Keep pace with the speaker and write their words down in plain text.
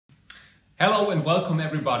Hello and welcome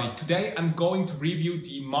everybody. Today I'm going to review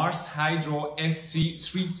the Mars Hydro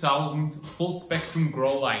FC3000 full spectrum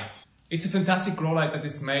grow light. It's a fantastic grow light that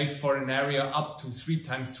is made for an area up to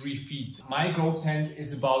 3x3 feet. My grow tent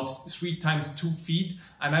is about 3x2 feet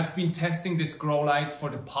and I've been testing this grow light for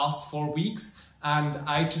the past 4 weeks, and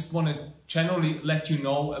I just want to generally let you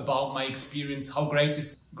know about my experience, how great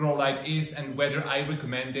this grow light is and whether I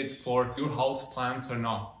recommend it for your house plants or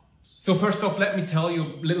not. So first off, let me tell you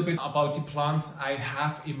a little bit about the plants I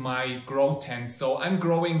have in my grow tent. So I'm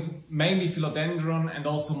growing mainly philodendron and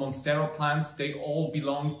also monstera plants. They all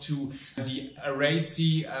belong to the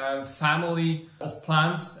Araceae family of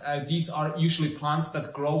plants. These are usually plants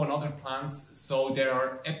that grow on other plants, so there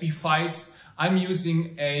are epiphytes. I'm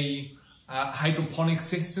using a hydroponic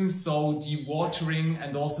system, so the watering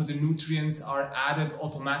and also the nutrients are added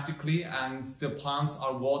automatically and the plants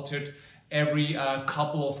are watered every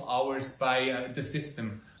couple of hours by the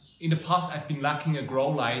system. In the past, I've been lacking a grow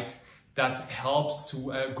light that helps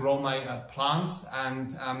to grow my plants, and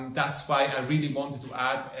that's why I really wanted to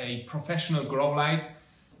add a professional grow light.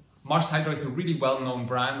 Mars Hydro is a really well-known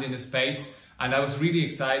brand in the space, and I was really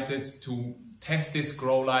excited to test this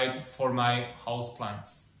grow light for my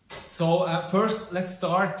houseplants. So first, let's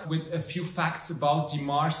start with a few facts about the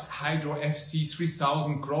Mars Hydro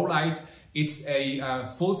FC3000 grow light. It's a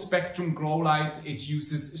full spectrum grow light. It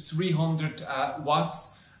uses 300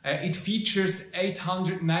 watts. It features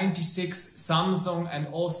 896 Samsung and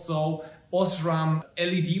also Osram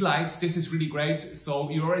LED lights. This is really great. So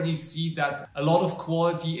you already see that a lot of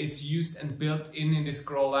quality is used and built in this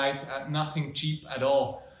grow light. Nothing cheap at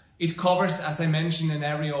all. It covers, as I mentioned, an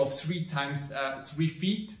area of 3x3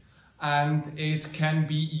 feet. And it can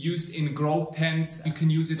be used in grow tents. You can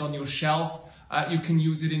use it on your shelves. You can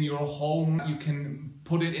use it in your home. You can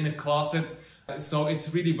put it in a closet. So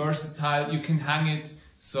it's really versatile. You can hang it.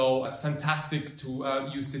 So fantastic to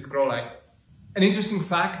use this grow light. An interesting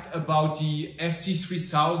fact about the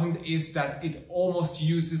FC3000 is that it almost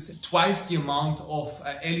uses twice the amount of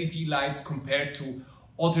LED lights compared to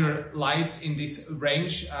other lights in this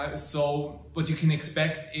range. So what you can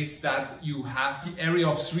expect is that you have the area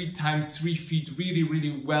of 3x3 feet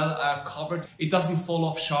really well covered. It doesn't fall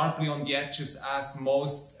off sharply on the edges as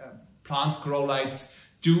most plant grow lights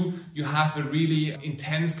do. You have a really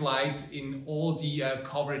intense light in all the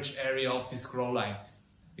coverage area of this grow light.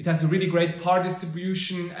 It has a really great power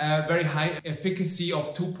distribution, very high efficacy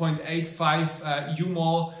of 2.85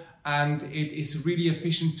 UMOL, and it is really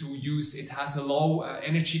efficient to use. It has a low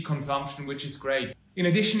energy consumption, which is great. In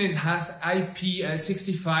addition, it has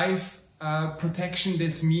IP65 protection.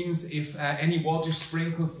 This means if any water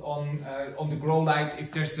sprinkles on the grow light,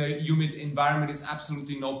 if there's a humid environment, it's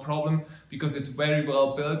absolutely no problem because it's very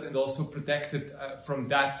well built and also protected from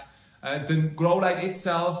that. The grow light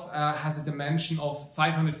itself has a dimension of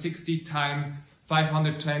 560 times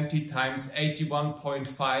 520 times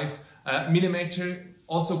 81.5 millimeter.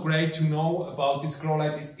 Also great to know about this grow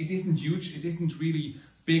light is it isn't huge, it isn't really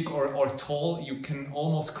big or tall. You can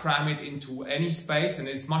almost cram it into any space, and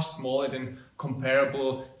it's much smaller than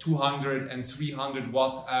comparable 200 and 300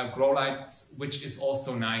 watt grow lights, which is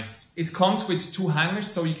also nice. It comes with 2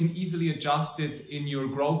 hangers, so you can easily adjust it in your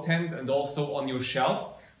grow tent and also on your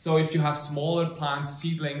shelf. So if you have smaller plants,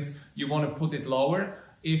 seedlings, you want to put it lower.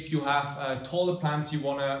 If you have taller plants, you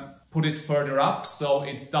want to put it further up so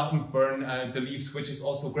it doesn't burn the leaves, which is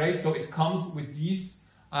also great. So it comes with these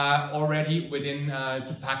already within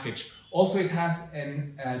the package. Also, it has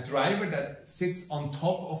a driver that sits on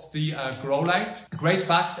top of the grow light. A great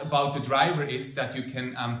fact about the driver is that you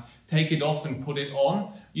can take it off and put it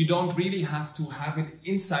on. You don't really have to have it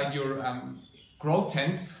inside your grow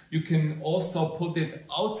tent. You can also put it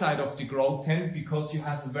outside of the grow tent because you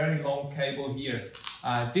have a very long cable here.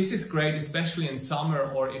 This is great, especially in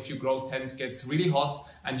summer or if your grow tent gets really hot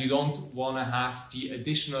and you don't want to have the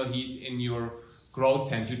additional heat in your grow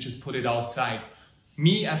tent. You just put it outside.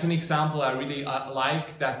 Me, as an example, I really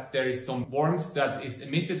like that there is some warmth that is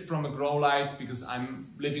emitted from a grow light because I'm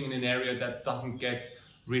living in an area that doesn't get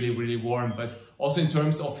really warm. But also in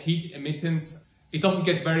terms of heat emittance, it doesn't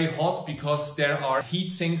get very hot because there are heat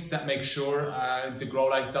sinks that make sure the grow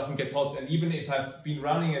light doesn't get hot. And even if I've been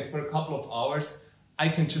running it for a couple of hours, I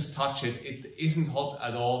can just touch it. It isn't hot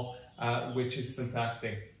at all, which is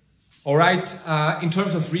fantastic. All right, in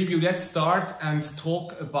terms of review, let's start and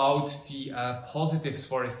talk about the positives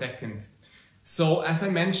for a second. So as I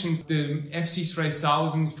mentioned, the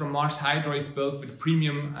FC3000 from Mars Hydro is built with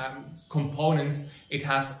premium components. It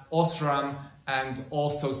has Osram and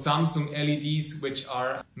also Samsung LEDs, which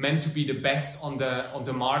are meant to be the best on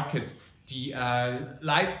the market. The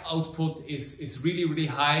light output is really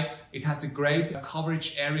high. It has a great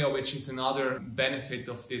coverage area, which is another benefit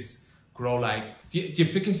of this grow light. The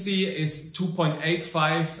efficacy is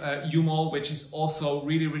 2.85 UMOL, which is also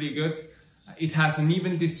really good. It has an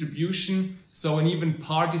even distribution, so an even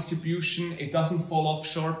par distribution. It doesn't fall off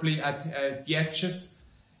sharply at the edges.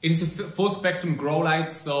 It is a full spectrum grow light,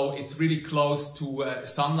 so it's really close to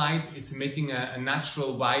sunlight. It's emitting a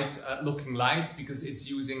natural white looking light because it's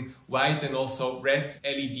using white and also red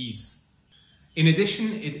LEDs. In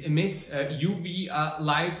addition, it emits UV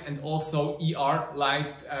light and also ER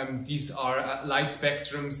light. These are light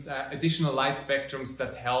spectrums, additional light spectrums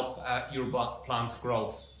that help your plant's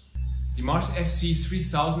growth. The Mars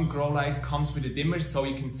FC3000 grow light comes with a dimmer, so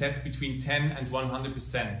you can set between 10 and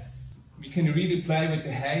 100%. You can really play with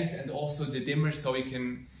the height and also the dimmer, so you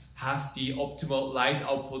can have the optimal light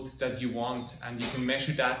output that you want, and you can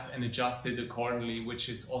measure that and adjust it accordingly, which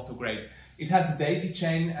is also great. It has a daisy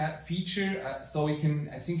chain feature, so I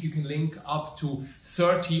think you can link up to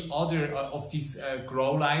 30 other of these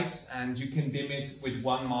grow lights, and you can dim it with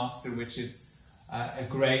one master, which is a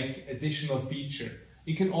great additional feature.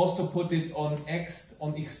 You can also put it on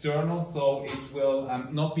external, so it will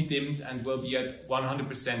not be dimmed and will be at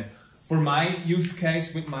 100%. For my use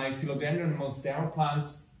case with my philodendron and monstera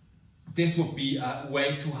plants, this would be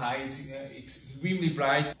way too high. It's extremely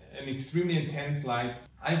bright and extremely intense light.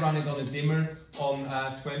 I run it on a dimmer on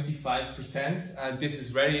 25%. This is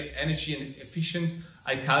very energy and efficient.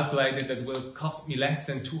 I calculated that it will cost me less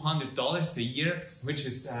than $200 a year, which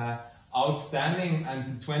is outstanding,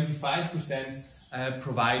 and 25%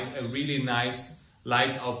 provide a really nice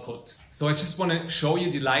light output. So I just want to show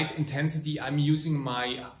you the light intensity. I'm using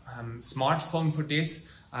my smartphone for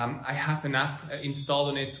this. I have an app installed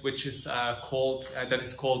on it which is called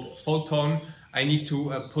Photon. I need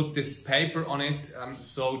to put this paper on it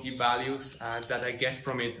so the values that I get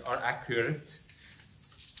from it are accurate.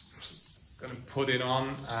 Just gonna put it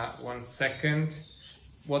on 1 second.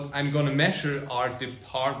 What I'm gonna measure are the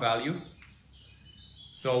par values.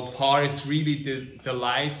 So par is really the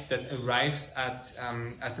light that arrives at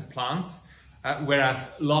the plant,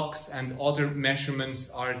 whereas logs and other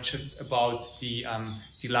measurements are just about the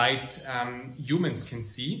light humans can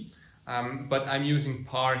see. But I'm using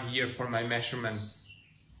par here for my measurements.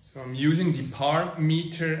 So I'm using the par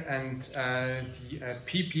meter and the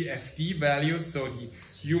ppfd value, so the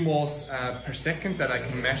UMOLs per second that I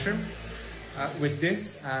can measure with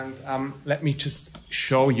this. And let me just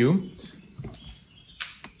show you.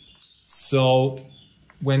 So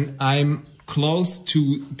when I'm close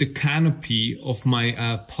to the canopy of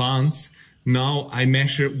my plants, now I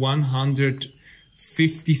measure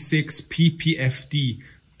 156 ppfd.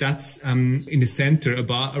 That's in the center,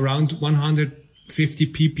 about around 150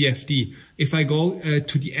 ppfd. If I go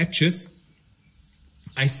to the edges,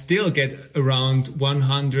 I still get around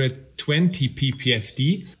 120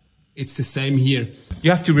 ppfd. It's the same here.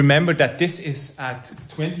 You have to remember that this is at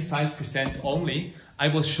 25% only. I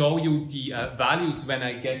will show you the values when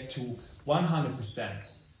I get to 100%.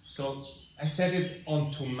 So I set it on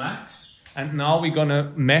to max, and now we're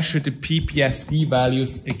gonna measure the ppfd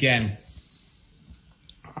values again.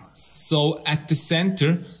 So at the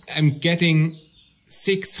center, I'm getting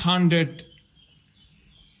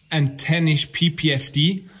 610-ish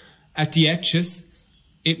ppfd. At the edges,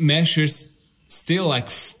 it measures still like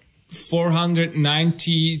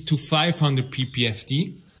 490 to 500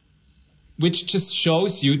 ppfd, which just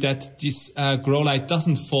shows you that this grow light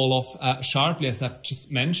doesn't fall off sharply, as I've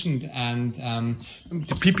just mentioned. And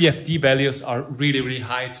the ppfd values are really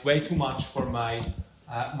high. It's way too much for my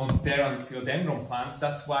monstera and philodendron plants.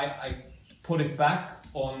 That's why I put it back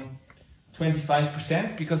on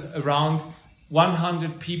 25%, because around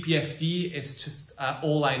 100 ppfd is just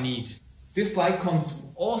all I need. This light comes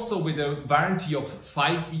also with a warranty of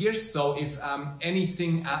 5 years. So if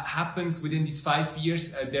anything happens within these 5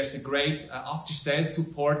 years, there's a great after-sales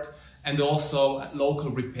support, and also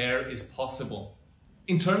local repair is possible.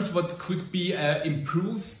 In terms of what could be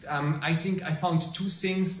improved, I think I found two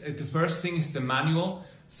things. The first thing is the manual.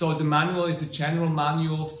 So the manual is a general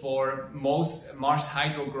manual for most Mars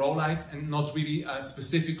Hydro grow lights, and not really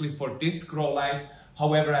specifically for this grow light.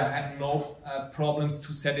 However, I had no problems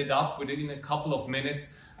to set it up. Within a couple of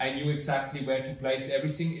minutes, I knew exactly where to place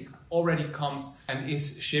everything. It already comes and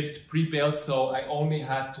is shipped pre-built, so I only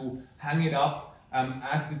had to hang it up,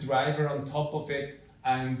 add the driver on top of it,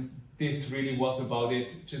 and this really was about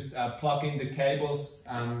it. Just plug in the cables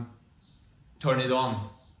and turn it on.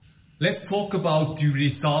 Let's talk about the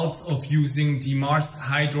results of using the Mars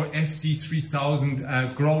Hydro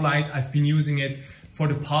FC3000 grow light. I've been using it for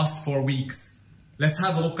the past 4 weeks. Let's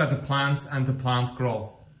have a look at the plants and the plant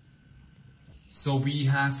growth. So we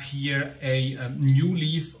have here a new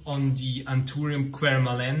leaf on the Anthurium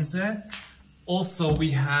quermalense. Also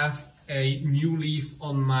we have a new leaf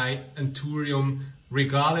on my Anthurium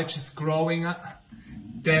regale, which is growing.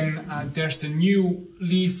 Then there's a new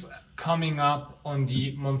leaf coming up on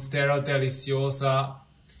the Monstera deliciosa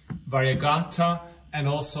variegata, and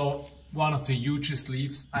also one of the hugest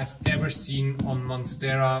leaves I've ever seen on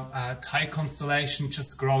Monstera Thai constellation,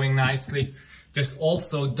 just growing nicely. There's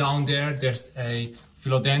also down there's a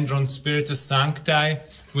Philodendron Spiritus Sancti,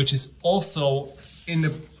 which is also in the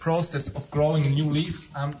process of growing a new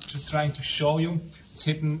leaf. I'm just trying to show you. It's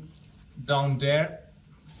hidden down there.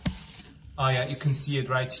 Oh yeah, you can see it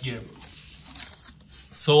right here.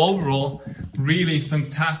 So overall, really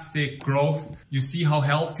fantastic growth. You see how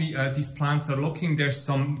healthy these plants are looking. There's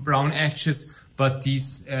some brown edges, but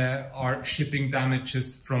these are shipping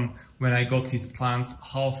damages from when I got these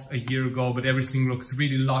plants half a year ago. But everything looks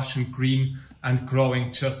really lush and green and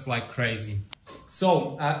growing just like crazy.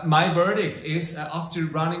 So my verdict is, after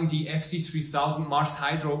running the FC3000 Mars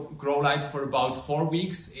Hydro grow light for about 4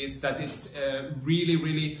 weeks, is that it's a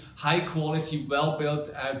really high quality, well built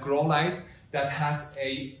grow light that has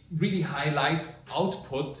a really high light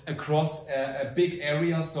output across a big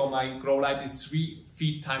area. So my grow light is 3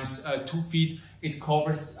 feet times 2 feet. It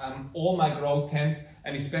covers all my grow tent,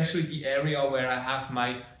 and especially the area where I have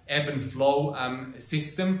my ebb and flow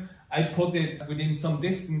system. I put it within some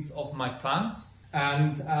distance of my plants,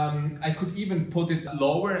 and I could even put it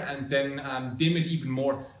lower and then dim it even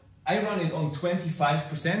more. I run it on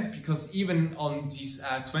 25% because even on these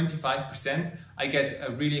 25% I get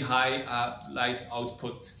a really high light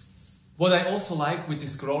output. What I also like with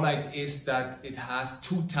this grow light is that it has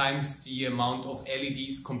 2 times the amount of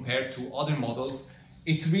LEDs compared to other models.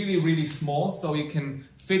 It's really small, so you can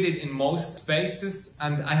fit it in most spaces,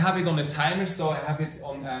 and I have it on a timer, so I have it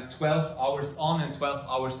on 12 hours on and 12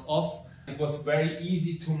 hours off. It was very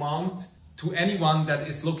easy to mount. To anyone that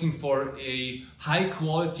is looking for a high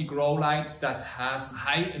quality grow light that has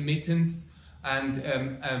high emittance and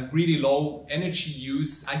a really low energy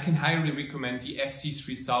use, I can highly recommend the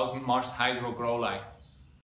FC3000 Mars Hydro grow light.